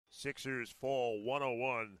Sixers fall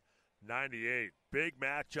 101-98. Big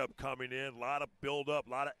matchup coming in. A lot of build-up, a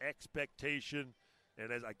lot of expectation.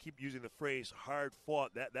 And as I keep using the phrase, hard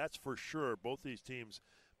fought, that's for sure. Both these teams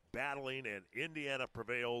battling, and Indiana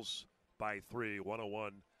prevails by 3,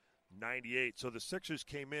 101-98. So the Sixers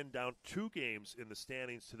came in down 2 games in the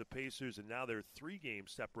standings to the Pacers, and now they're 3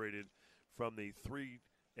 games separated from the 3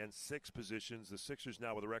 and 6 positions. The Sixers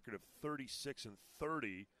now with a record of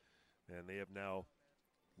 36-30, and they have now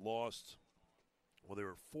lost. Well, they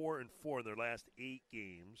were 4-4 in their last 8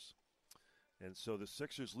 games. And so the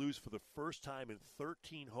Sixers lose for the first time in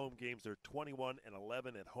 13 home games. They're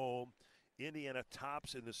 21-11 at home. Indiana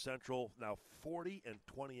tops in the Central, now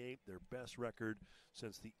 40-28, their best record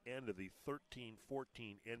since the end of the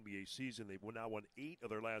 13-14 NBA season. They've now won 8 of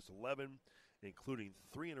their last 11, including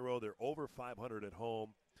 3 in a row. They're over 500 at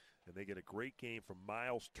home, and they get a great game from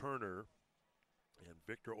Miles Turner and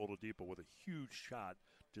Victor Oladipo with a huge shot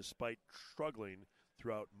despite struggling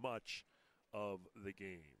throughout much of the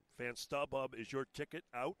game. Fan StubHub is your ticket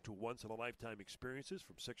out to once-in-a-lifetime experiences,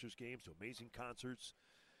 from Sixers games to amazing concerts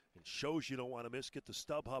and shows you don't want to miss. Get the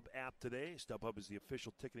StubHub app today. StubHub is the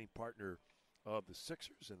official ticketing partner of the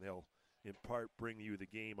Sixers, and they'll in part bring you the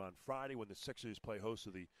game on Friday when the Sixers play host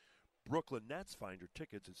to the Brooklyn Nets. Find your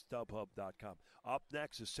tickets at StubHub.com. Up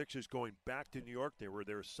next, the Sixers going back to New York. They were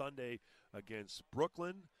there Sunday against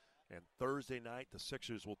Brooklyn. And Thursday night, the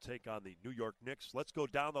Sixers will take on the New York Knicks. Let's go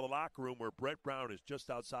down to the locker room where Brett Brown is just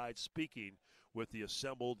outside speaking with the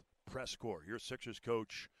assembled press corps. Here's Sixers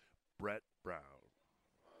coach Brett Brown.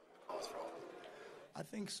 I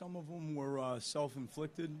think some of them were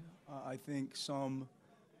self-inflicted. I think some,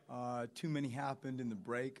 too many happened in the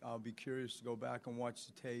break. I'll be curious to go back and watch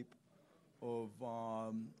the tape of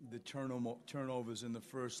the turnovers in the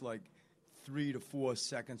first, 3 to 4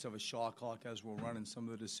 seconds of a shot clock as we're running. Some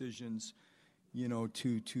of the decisions,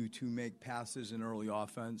 to make passes in early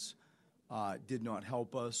offense did not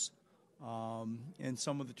help us. And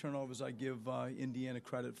some of the turnovers I give Indiana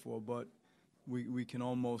credit for, but we can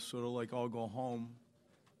almost sort of all go home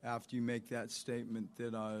after you make that statement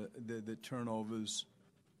that the turnovers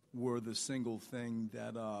were the single thing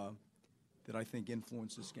that I think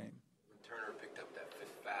influenced this game. When Turner picked up that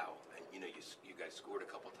 5th foul, and you guys scored a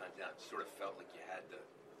couple times down, it sort of felt like you had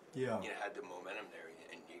the momentum there,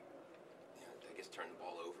 and you I guess turned the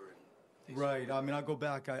ball over. Right. I mean, I'll go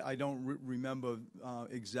back. I don't remember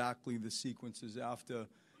exactly the sequences after,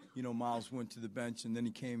 Miles went to the bench and then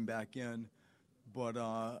he came back in. But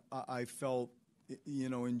I felt,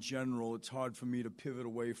 in general, it's hard for me to pivot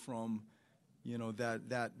away from,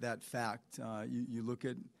 that fact. You look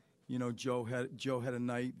at, Joe had a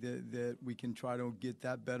night that we can try to get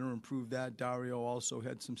that better, improve that. Dario also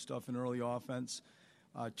had some stuff in early offense,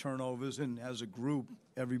 turnovers, and as a group,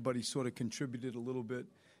 everybody sort of contributed a little bit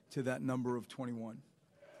to that number of 21.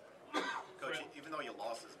 Coach, even though you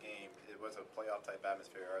lost this game, it was a playoff-type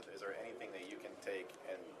atmosphere. Is there anything that you can take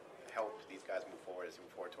and help these guys move forward as we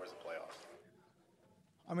move forward towards the playoffs?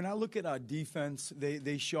 I mean, I look at our defense.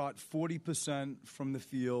 They shot 40% from the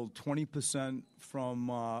field, 20%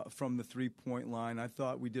 from the three-point line. I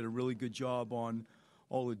thought we did a really good job on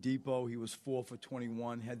Oladipo. He was 4 for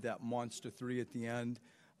 21, had that monster 3 at the end.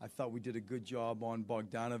 I thought we did a good job on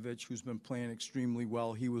Bogdanovich, who's been playing extremely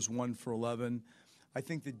well. He was 1 for 11. I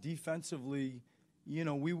think that defensively,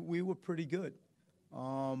 we were pretty good.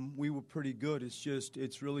 We were pretty good.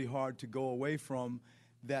 It's really hard to go away from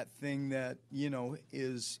that thing that,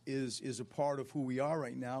 is a part of who we are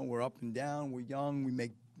right now. We're up and down. We're young. We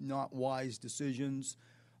make not wise decisions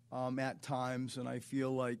at times. And I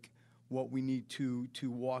feel like what we need to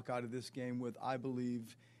walk out of this game with, I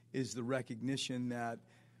believe, is the recognition that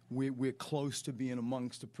we're close to being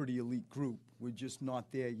amongst a pretty elite group. We're just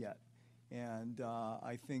not there yet. And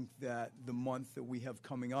I think that the month that we have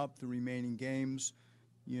coming up, the remaining games,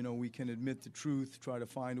 we can admit the truth, try to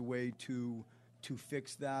find a way to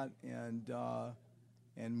fix that and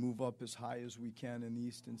move up as high as we can in the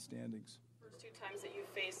Eastern standings. First 2 times that you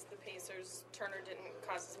faced the Pacers, Turner didn't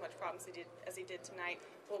cause as much problems as he did tonight.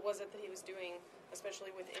 What was it that he was doing,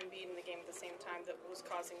 especially with Embiid in the game at the same time, that was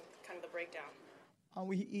causing kind of the breakdown?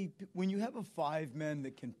 When you have a 5-man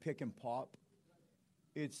that can pick and pop,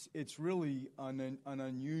 it's really an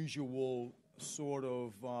unusual sort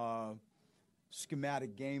of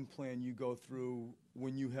schematic game plan you go through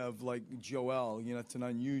when you have like Joel. It's an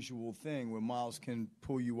unusual thing where Miles can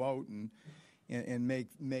pull you out and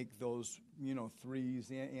make those threes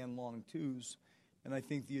and long twos. And I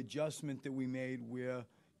think the adjustment that we made where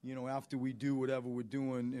after we do whatever we're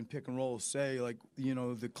doing in pick and roll, say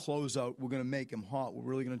the closeout, we're going to make him hot. We're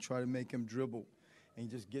really going to try to make him dribble and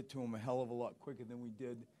just get to him a hell of a lot quicker than we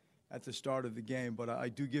did at the start of the game. But I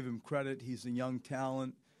do give him credit. He's a young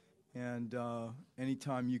talent, and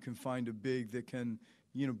anytime you can find a big that can,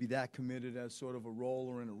 be that committed as sort of a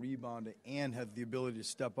roller and a rebounder and have the ability to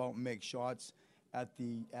step out and make shots at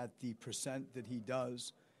the percent that he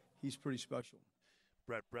does, he's pretty special.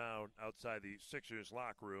 Brett Brown outside the Sixers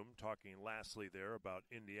locker room talking lastly there about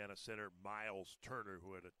Indiana center Miles Turner,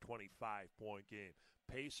 who had a 25-point game.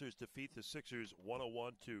 Pacers defeat the Sixers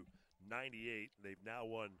 101-98. They've now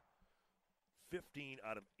won 15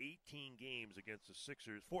 out of 18 games against the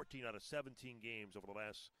Sixers, 14 out of 17 games over the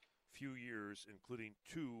last few years, including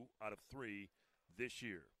 2 out of 3 this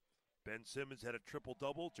year. Ben Simmons had a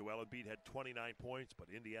triple-double. Joel Embiid had 29 points, but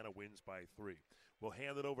Indiana wins by 3. We'll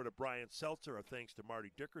hand it over to Brian Seltzer. Our thanks to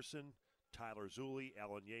Marty Dickerson, Tyler Zulli,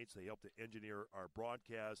 Alan Yates. They helped to engineer our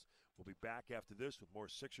broadcast. We'll be back after this with more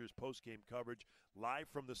Sixers postgame coverage live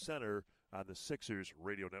from the center on the Sixers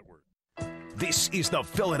Radio Network. This is the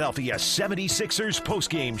Philadelphia 76ers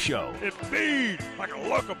postgame show. Embiid, like a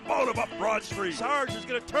locomotive up Broad Street. Sarge is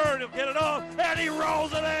going to turn, he'll get it off, and he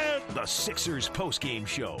rolls it in. The Sixers postgame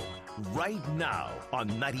show, right now on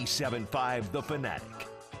 97.5 The Fanatic.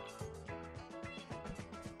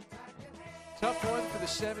 Tough one for the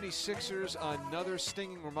 76ers. Another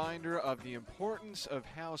stinging reminder of the importance of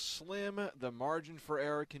how slim the margin for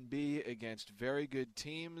error can be against very good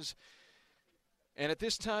teams. And at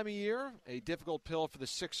this time of year, a difficult pill for the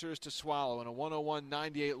Sixers to swallow in a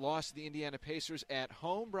 101-98 loss to the Indiana Pacers at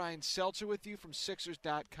home. Brian Seltzer with you from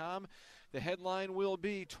Sixers.com. The headline will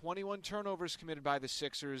be 21 turnovers committed by the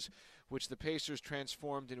Sixers, which the Pacers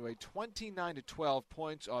transformed into a 29-12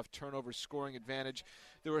 points off turnover scoring advantage.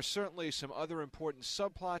 There were certainly some other important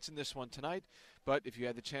subplots in this one tonight, but if you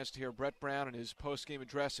had the chance to hear Brett Brown in his postgame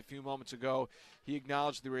address a few moments ago, he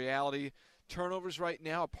acknowledged the reality. Turnovers right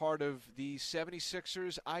now a part of the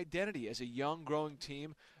 76ers' identity as a young, growing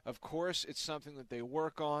team. Of course, it's something that they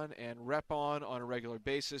work on and rep on a regular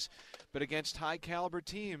basis. But against high-caliber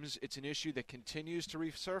teams, it's an issue that continues to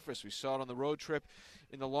resurface. We saw it on the road trip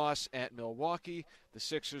in the loss at Milwaukee. The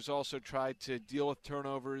Sixers also tried to deal with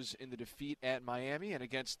turnovers in the defeat at Miami. And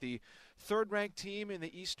against the third-ranked team in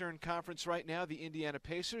the Eastern Conference right now, the Indiana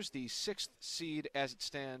Pacers, the 6th seed as it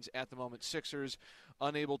stands at the moment, Sixers,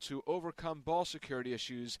 unable to overcome ball security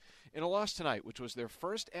issues in a loss tonight, which was their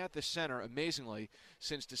first at the center, amazingly,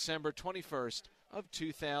 since December 21st of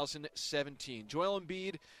 2017. Joel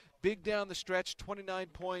Embiid, big down the stretch, 29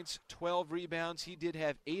 points, 12 rebounds. He did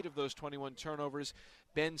have 8 of those 21 turnovers.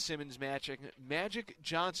 Ben Simmons matching Magic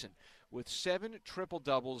Johnson with 7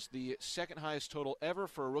 triple-doubles, the second highest total ever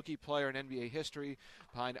for a rookie player in NBA history,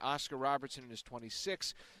 behind Oscar Robertson in his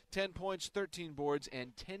 26. 10 points, 13 boards,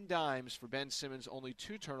 and 10 dimes for Ben Simmons. Only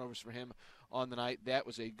 2 turnovers for him on the night. That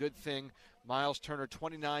was a good thing. Miles Turner,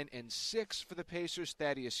 29 and 6 for the Pacers.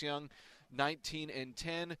 Thaddeus Young, 19 and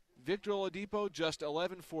 10. Victor Oladipo, just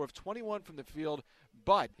 11, 4 of 21 from the field,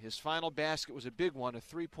 but his final basket was a big one, a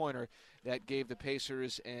three-pointer that gave the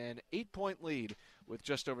Pacers an 8-point lead with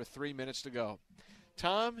just over 3 minutes to go.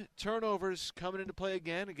 Tom, turnovers coming into play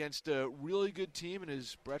again against a really good team, and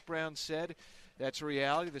as Brett Brown said, that's a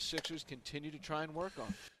reality the Sixers continue to try and work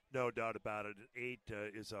on. No doubt about it. 8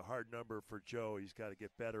 is a hard number for Joe. He's got to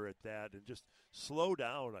get better at that and just slow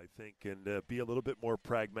down, I think, and be a little bit more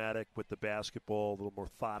pragmatic with the basketball, a little more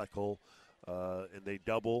methodical. And they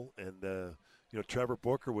double. And, Trevor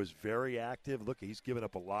Booker was very active. Look, he's given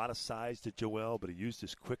up a lot of size to Joel, but he used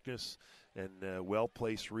his quickness and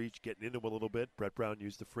well-placed reach, getting into him a little bit. Brett Brown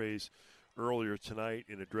used the phrase earlier tonight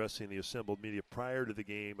in addressing the assembled media prior to the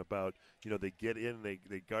game about, they get in, they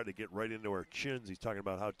get right into our chins. He's talking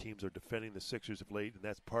about how teams are defending the Sixers of late, and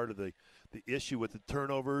that's part of the issue with the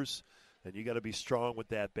turnovers, and you got to be strong with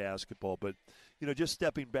that basketball. But, just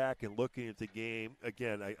stepping back and looking at the game,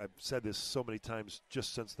 again, I've said this so many times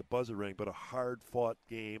just since the buzzer rang, but a hard-fought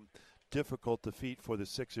game, difficult defeat for the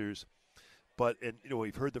Sixers. But,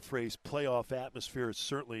 we've heard the phrase playoff atmosphere. It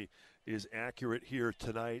certainly is accurate here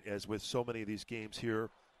tonight, as with so many of these games here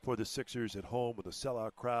for the Sixers at home with a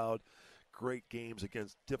sellout crowd, great games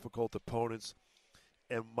against difficult opponents.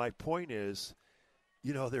 And my point is,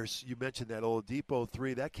 you mentioned that Oladipo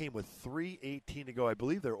 3. That came with 3:18 to go. I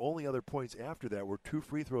believe their only other points after that were 2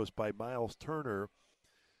 free throws by Miles Turner.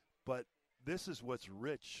 But this is what's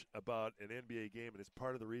rich about an NBA game, and it's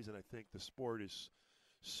part of the reason I think the sport is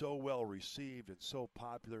so well received and so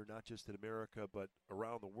popular, not just in America but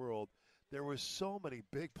around the world. There were so many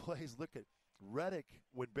big plays. Look at Redick.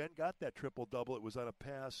 When Ben got that triple-double, it was on a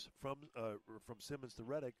pass from Simmons to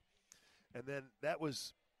Redick. And then that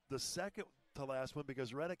was the second to last one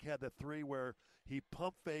because Redick had the 3 where he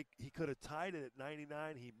pump fake. He could have tied it at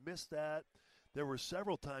 99. He missed that. there were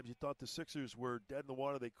several times you thought the Sixers were dead in the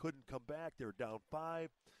water. They couldn't come back. They were down 5.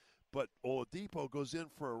 But Oladipo goes in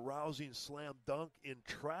for a rousing slam dunk in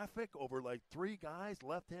traffic over like 3 guys.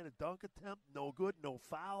 Left-handed dunk attempt, no good, no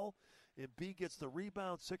foul. Embiid gets the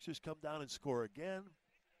rebound. Sixers come down and score again.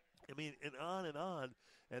 I mean, and on and on.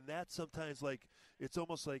 And that's sometimes like, it's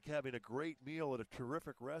almost like having a great meal at a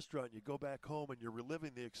terrific restaurant. You go back home and you're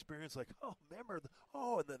reliving the experience like, oh, remember,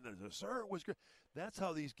 and then the dessert was good. That's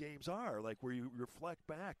how these games are, like where you reflect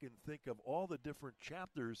back and think of all the different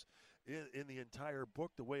chapters in the entire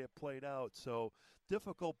book, the way it played out. So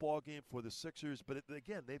difficult ball game for the Sixers. But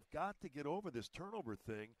again, they've got to get over this turnover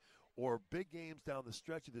thing, or big games down the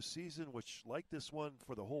stretch of the season, which like this one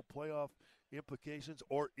for the whole playoff implications,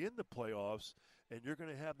 or in the playoffs, and you're going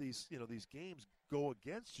to have these games go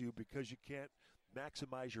against you because you can't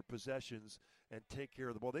maximize your possessions and take care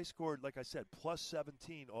of the ball. They scored, like I said, plus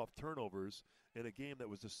 17 off turnovers in a game that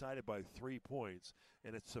was decided by 3 points,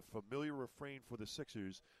 and it's a familiar refrain for the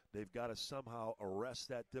Sixers. They've got to somehow arrest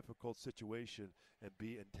that difficult situation and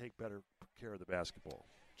take better care of the basketball.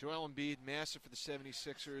 Joel Embiid, massive for the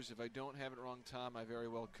 76ers. If I don't have it wrong, Tom, I very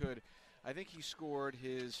well could. I think he scored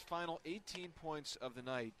his final 18 points of the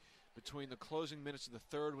night between the closing minutes of the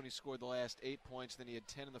third when he scored the last 8 points. Then he had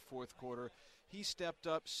 10 in the fourth quarter. He stepped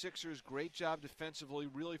up. Sixers, great job defensively,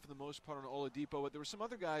 really for the most part on Oladipo. But there were some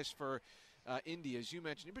other guys for Indy, as you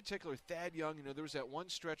mentioned, in particular Thad Young. There was that one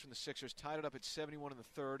stretch when the Sixers tied it up at 71 in the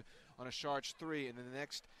third on a Sharks 3, and then the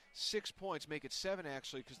next 6 points, make it 7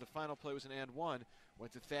 actually, because the final play was an and one,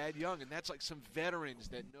 went to Thad Young, and that's like some veterans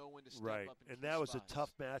that know when to step up. And that was a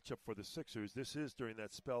tough matchup for the Sixers. This is during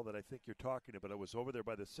that spell that I think you're talking about. I was over there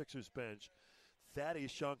by the Sixers bench.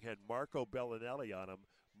 Thaddeus Young had Marco Bellinelli on him.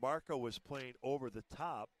 Marco was playing over the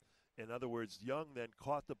top. In other words, Young then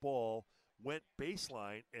caught the ball, went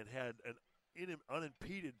baseline, and had an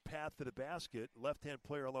unimpeded path to the basket. Left-hand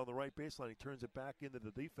player along the right baseline. He turns it back into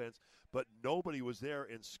the defense, but nobody was there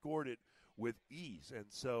and scored it with ease. And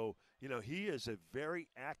so, he is a very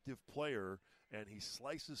active player, and he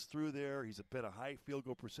slices through there. He's been a high field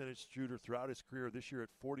goal percentage shooter throughout his career. This year at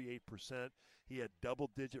 48%. He had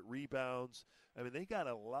double-digit rebounds. I mean, they got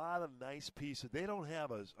a lot of nice pieces. They don't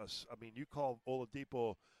have you call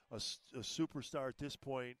Oladipo a superstar at this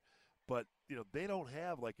point, but, they don't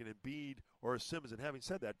have like an Embiid or a Simmons. And having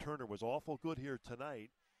said that, Turner was awful good here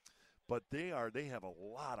tonight. But they have a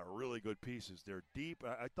lot of really good pieces. They're deep.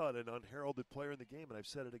 I thought an unheralded player in the game, and I've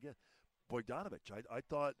said it again, Bogdanovich. I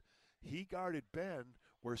thought he guarded Ben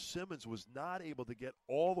where Simmons was not able to get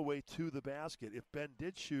all the way to the basket. If Ben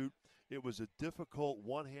did shoot, it was a difficult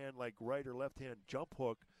one-hand, like right or left-hand jump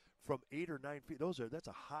hook from 8 or 9 feet. That's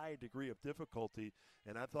a high degree of difficulty.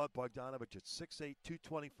 And I thought Bogdanovich at 6'8",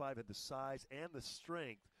 225 had the size and the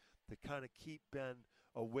strength to kind of keep Ben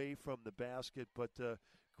away from the basket. But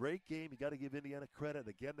great game. You got to give Indiana credit.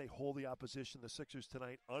 Again, they hold the opposition, the Sixers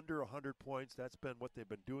tonight, under 100 points. That's been what they've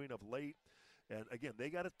been doing of late. And again, they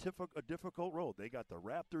got a difficult road. They got the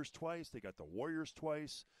Raptors twice. They got the Warriors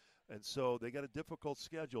twice. And so they got a difficult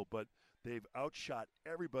schedule, but they've outshot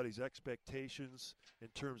everybody's expectations in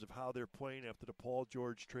terms of how they're playing after the Paul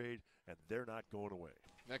George trade, and they're not going away.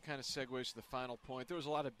 That kind of segues to the final point. There was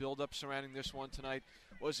a lot of build-up surrounding this one tonight.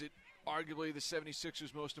 Was it arguably the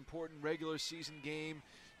 76ers' most important regular season game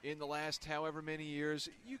in the last however many years?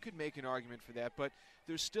 You could make an argument for that, but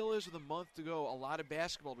there still is, with a month to go, a lot of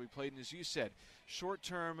basketball to be played. And as you said,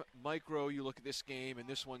 short-term, micro, you look at this game, and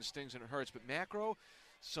this one stings and it hurts. But macro,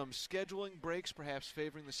 some scheduling breaks perhaps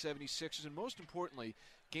favoring the 76ers, and most importantly,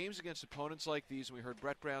 games against opponents like these. And we heard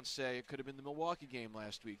Brett Brown say it could have been the Milwaukee game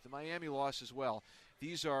last week, the Miami loss as well.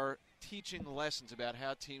 These are teaching lessons about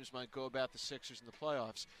how teams might go about the Sixers in the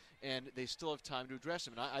playoffs, and they still have time to address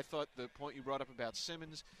them. And I thought the point you brought up about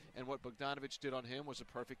Simmons and what Bogdanovich did on him was a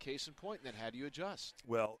perfect case in point. And then how do you adjust?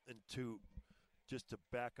 Well, and just to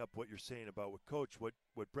back up what you're saying about what Coach, what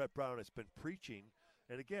Brett Brown has been preaching.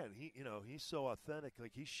 And again, he's so authentic.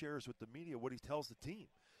 Like, he shares with the media what he tells the team.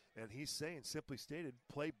 And he's saying, simply stated,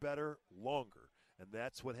 play better longer. And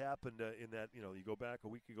that's what happened in that, you go back a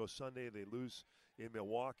week ago Sunday, they lose in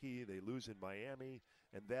Milwaukee, they lose in Miami.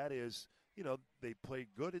 And that is, they played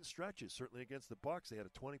good in stretches, certainly against the Bucks. They had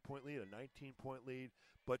a 20-point lead, a 19-point lead.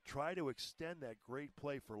 But try to extend that great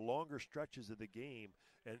play for longer stretches of the game.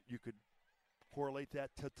 And you could correlate that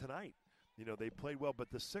to tonight. They played well, but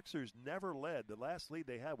the Sixers never led. The last lead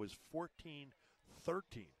they had was 14-13.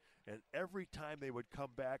 And every time they would come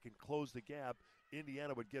back and close the gap,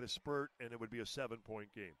 Indiana would get a spurt, and it would be a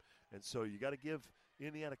 7-point game. And so you got to give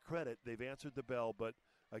Indiana credit. They've answered the bell. But,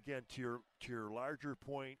 again, to your larger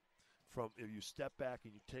point, from if you step back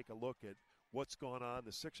and you take a look at what's going on.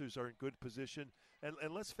 The Sixers are in good position. And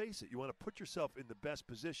let's face it, you want to put yourself in the best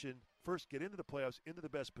position. First, get into the playoffs, into the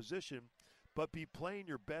best position, but be playing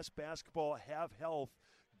your best basketball, have health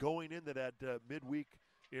going into that midweek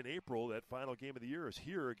in April. That final game of the year is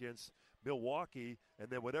here against Milwaukee. And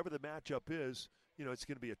then whatever the matchup is, it's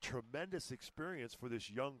going to be a tremendous experience for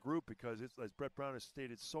this young group because, it's, as Brett Brown has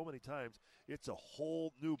stated so many times, it's a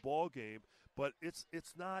whole new ball game. But it's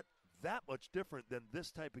not that much different than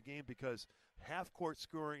this type of game because half-court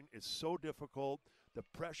scoring is so difficult. The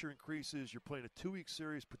pressure increases. You're playing a 2-week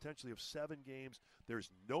series, potentially of 7 games. There's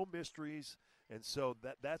no mysteries, and so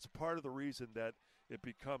that's part of the reason that it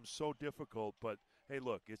becomes so difficult. But, hey,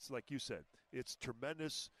 look, it's like you said, it's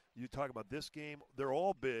tremendous. You talk about this game, they're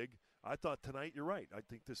all big. I thought tonight, you're right. I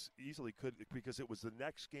think this easily could, because it was the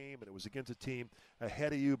next game and it was against a team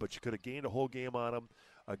ahead of you, but you could have gained a whole game on them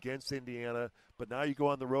against Indiana. But now you go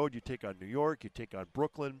on the road, you take on New York, you take on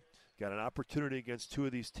Brooklyn. Got an opportunity against 2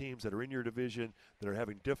 of these teams that are in your division that are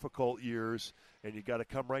having difficult years, and you got to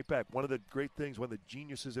come right back. One of the great things, one of the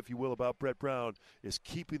geniuses, if you will, about Brett Brown is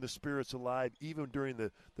keeping the spirits alive even during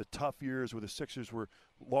the tough years where the Sixers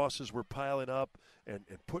losses were piling up and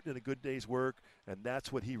putting in a good day's work, and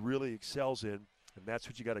that's what he really excels in. And that's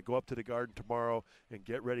what you got to go up to the Garden tomorrow and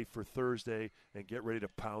get ready for Thursday and get ready to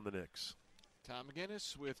pound the Knicks. Tom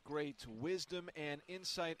McGinnis with great wisdom and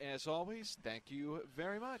insight as always. Thank you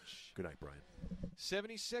very much. Good night, Brian.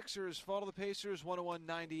 76ers fall to the Pacers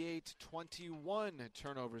 101-98, 21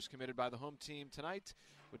 turnovers committed by the home team tonight,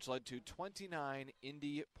 which led to 29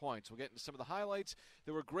 Indy points. We'll get into some of the highlights.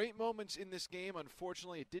 There were great moments in this game.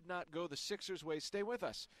 Unfortunately, it did not go the Sixers' way. Stay with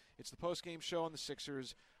us. It's the postgame show on the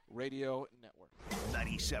Sixers Radio Network.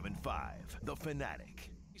 97.5, The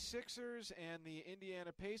Fanatic. Sixers and the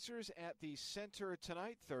Indiana Pacers at the center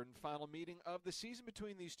tonight. Third and final meeting of the season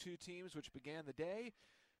between these two teams, which began the day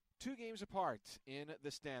 2 games apart in the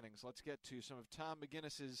standings. Let's get to some of Tom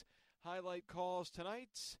McGinnis's highlight calls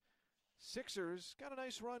tonight. Sixers got a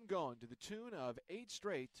nice run going to the tune of 8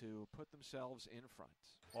 straight to put themselves in front.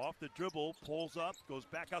 Off the dribble, pulls up, goes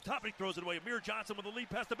back out top, and he throws it away. Amir Johnson with a lead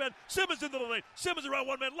pass to Ben Simmons into the lane. Simmons around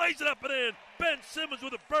one man, lays it up and in. Ben Simmons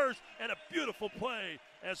with a burst and a beautiful play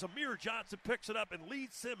as Amir Johnson picks it up and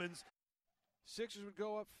leads Simmons. Sixers would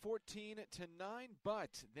go up 14-9,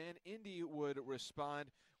 but then Indy would respond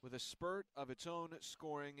with a spurt of its own,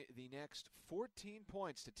 scoring the next 14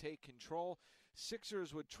 points to take control.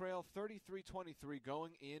 Sixers would trail 33-23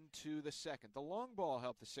 going into the second. The long ball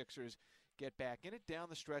helped the Sixers get back in it down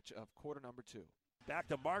the stretch of quarter number 2. Back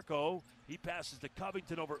to Marco. He passes to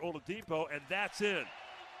Covington over Oladipo, and that's in.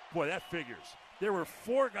 Boy, that figures. There were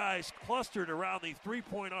 4 guys clustered around the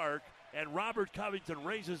three-point arc, and Robert Covington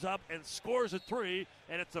raises up and scores a 3,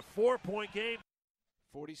 and it's a 4-point game.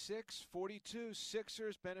 46-42,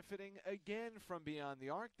 Sixers benefiting again from beyond the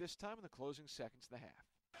arc, this time in the closing seconds of the half.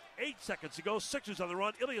 8 seconds to go. Sixers on the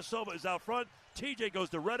run. Ilyasova is out front. TJ goes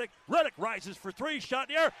to Redick. Redick rises for 3. Shot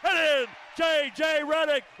in the air. And in. J.J.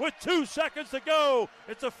 Redick with 2 seconds to go.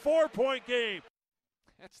 It's a 4-point game.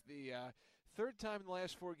 That's the third time in the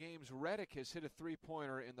last 4 games Redick has hit a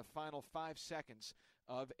three-pointer in the final 5 seconds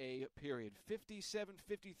of a period.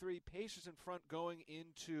 57-53, Pacers in front going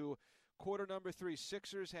into quarter number 3.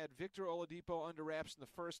 Sixers had Victor Oladipo under wraps in the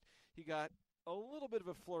first. He got a little bit of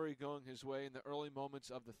a flurry going his way in the early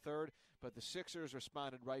moments of the third, but the Sixers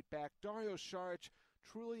responded right back. Dario Saric,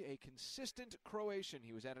 truly a consistent Croatian.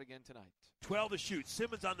 He was at it again tonight. 12 to shoot.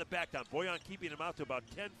 Simmons on the back down. Boyan keeping him out to about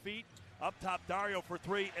 10 feet. Up top, Dario for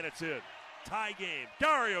 3, and it's in. Tie game.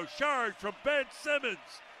 Dario Saric from Ben Simmons.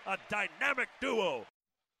 A dynamic duo.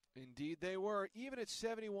 Indeed they were, even at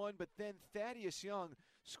 71, but then Thaddeus Young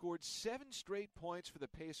scored 7 straight points for the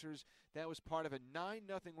Pacers. That was part of a 9-0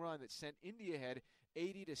 run that sent Indy ahead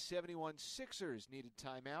 80-71. Sixers needed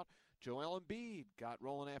timeout. Joel Embiid got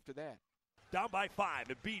rolling after that. Down by 5.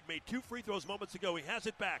 Embiid made 2 free throws moments ago. He has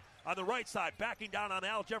it back on the right side, backing down on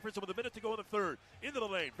Al Jefferson with a minute to go in the third. Into the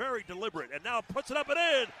lane, very deliberate, and now puts it up and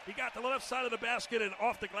in. He got to the left side of the basket and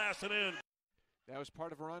off the glass and in. That was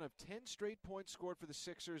part of a run of 10 straight points scored for the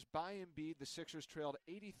Sixers by Embiid. The Sixers trailed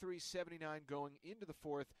 83-79 going into the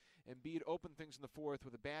fourth. Embiid opened things in the fourth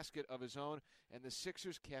with a basket of his own, and the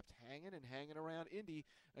Sixers kept hanging around Indy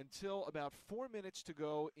until about 4 minutes to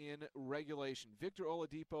go in regulation. Victor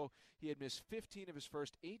Oladipo, he had missed 15 of his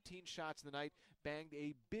first 18 shots of the night, banged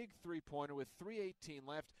a big three-pointer with 3:18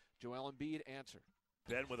 left. Joel Embiid answered.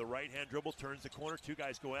 Ben with a right-hand dribble, turns the corner. 2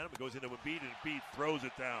 guys go at him. It goes into Embiid, and Embiid throws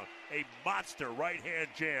it down. A monster right-hand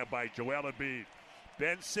jam by Joel Embiid.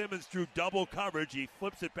 Ben Simmons through double coverage. He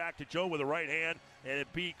flips it back to Joe with a right hand, and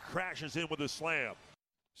Embiid crashes in with a slam.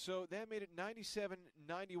 So that made it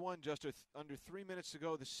 97-91 just under 3 minutes to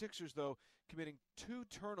go. The Sixers, though, committing 2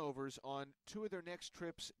 turnovers on 2 of their next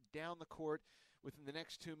trips down the court within the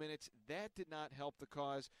next 2 minutes. That did not help the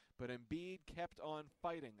cause, but Embiid kept on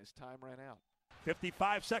fighting as time ran out.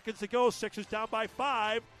 55 seconds to go. Sixers down by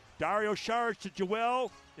 5. Dario Saric to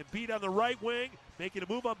Joel. Embiid on the right wing, making a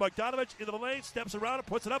move on Bogdanovich into the lane, steps around and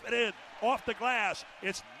puts it up and in. Off the glass.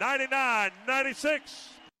 It's 99-96.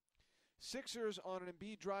 Sixers on an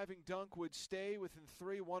Embiid driving dunk would stay within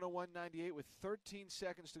 3, 101-98 with 13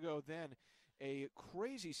 seconds to go. Then a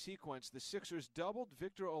crazy sequence. The Sixers doubled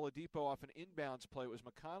Victor Oladipo off an inbounds play. It was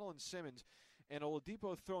McConnell and Simmons, and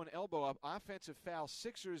Oladipo throw an elbow up. Offensive foul.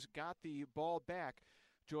 Sixers got the ball back.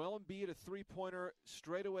 Joel Embiid, a three-pointer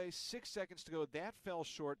straight away, 6 seconds to go. That fell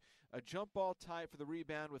short. A jump ball tie for the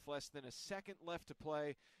rebound with less than a second left to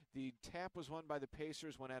play. The tap was won by the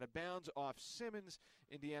Pacers, went out of bounds off Simmons.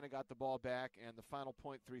 Indiana got the ball back, and the final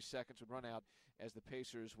 0.3 seconds would run out as the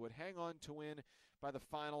Pacers would hang on to win by the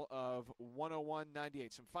final of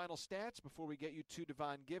 101-98. Some final stats before we get you to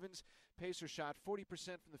Devon Givens. Pacers shot 40%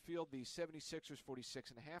 from the field. The 76ers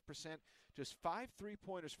 46.5%. Just 5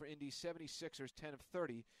 3-pointers for Indy. 76ers 10 of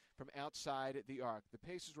 30 from outside the arc. The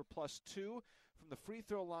Pacers were +2 from the free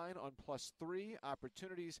throw line on +3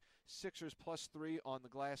 opportunities. Sixers +3 on the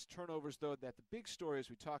glass. Turnovers, though, that the big story, as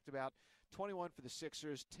we talked about, 21 for the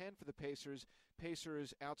Sixers, 10 for the Pacers.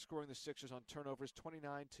 Pacers outscoring the Sixers on turnovers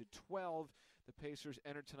 29-12. The Pacers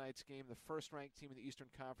entered tonight's game the first-ranked team in the Eastern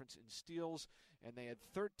Conference in steals, and they had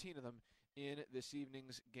 13 of them in this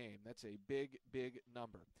evening's game. That's a big, big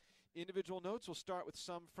number. Individual notes, we'll start with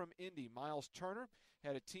some from Indy. Miles Turner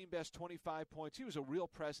had a team-best 25 points. He was a real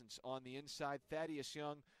presence on the inside. Thaddeus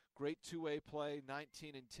Young, great two-way play,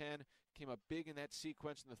 19 and 10. Came up big in that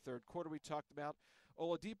sequence in the third quarter we talked about.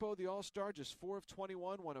 Oladipo, the All-Star, just 4 of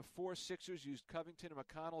 21. 1 of 4 Sixers used Covington and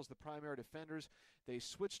McConnell as the primary defenders. They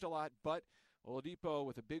switched a lot, but Oladipo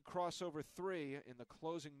with a big crossover 3 in the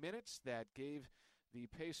closing minutes that gave the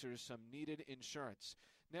Pacers some needed insurance.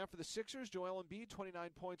 Now for the Sixers, Joel Embiid, 29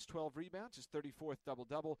 points, 12 rebounds, his 34th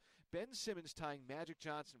double-double. Ben Simmons tying Magic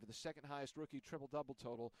Johnson for the second-highest rookie triple-double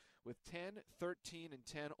total with 10, 13, and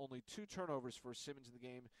 10. Only 2 turnovers for Simmons in the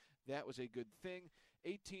game. That was a good thing.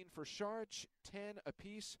 18 for Saric, 10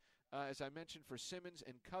 apiece, as I mentioned, for Simmons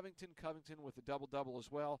and Covington. Covington with a double-double as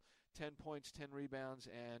well, 10 points, 10 rebounds,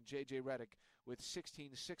 and J.J. Redick with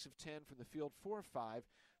 16, 6 of 10 from the field, 4 of 5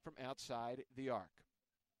 from outside the arc.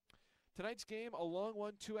 Tonight's game, a long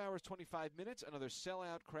one, 2 hours, 25 minutes, another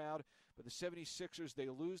sellout crowd. But the 76ers, they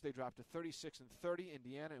lose. They drop to 36-30.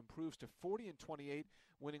 Indiana improves to 40-28,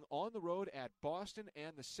 winning on the road at Boston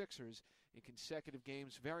and the Sixers in consecutive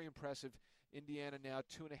games. Very impressive. Indiana now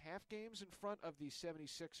 2.5 games in front of the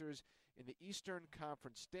 76ers in the Eastern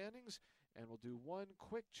Conference standings. And we'll do one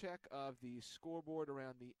quick check of the scoreboard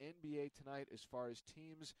around the NBA tonight as far as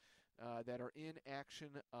teams that are in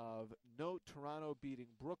action of note. Toronto beating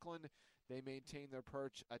Brooklyn. They maintain their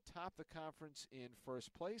perch atop the conference in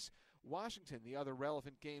first place. Washington, the other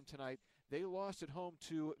relevant game tonight, they lost at home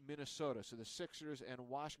to Minnesota. So the Sixers and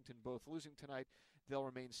Washington both losing tonight. They'll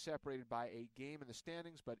remain separated by a game in the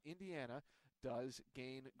standings, but Indiana does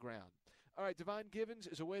gain ground. All right, Devon Givens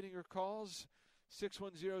is awaiting your calls.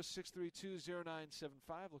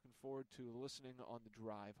 610-632-0975. Looking forward to listening on the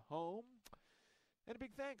drive home. And a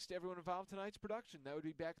big thanks to everyone involved in tonight's production. That would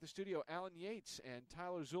be back at the studio, Alan Yates and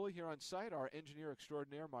Tyler Zulli here on site, our engineer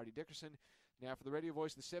extraordinaire, Marty Dickerson. Now for the radio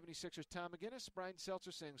voice of the 76ers, Tom McGinnis. Brian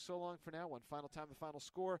Seltzer saying so long for now. One final time, the final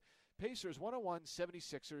score. Pacers 101,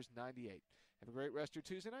 76ers 98. Have a great rest of your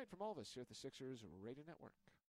Tuesday night from all of us here at the Sixers Radio Network.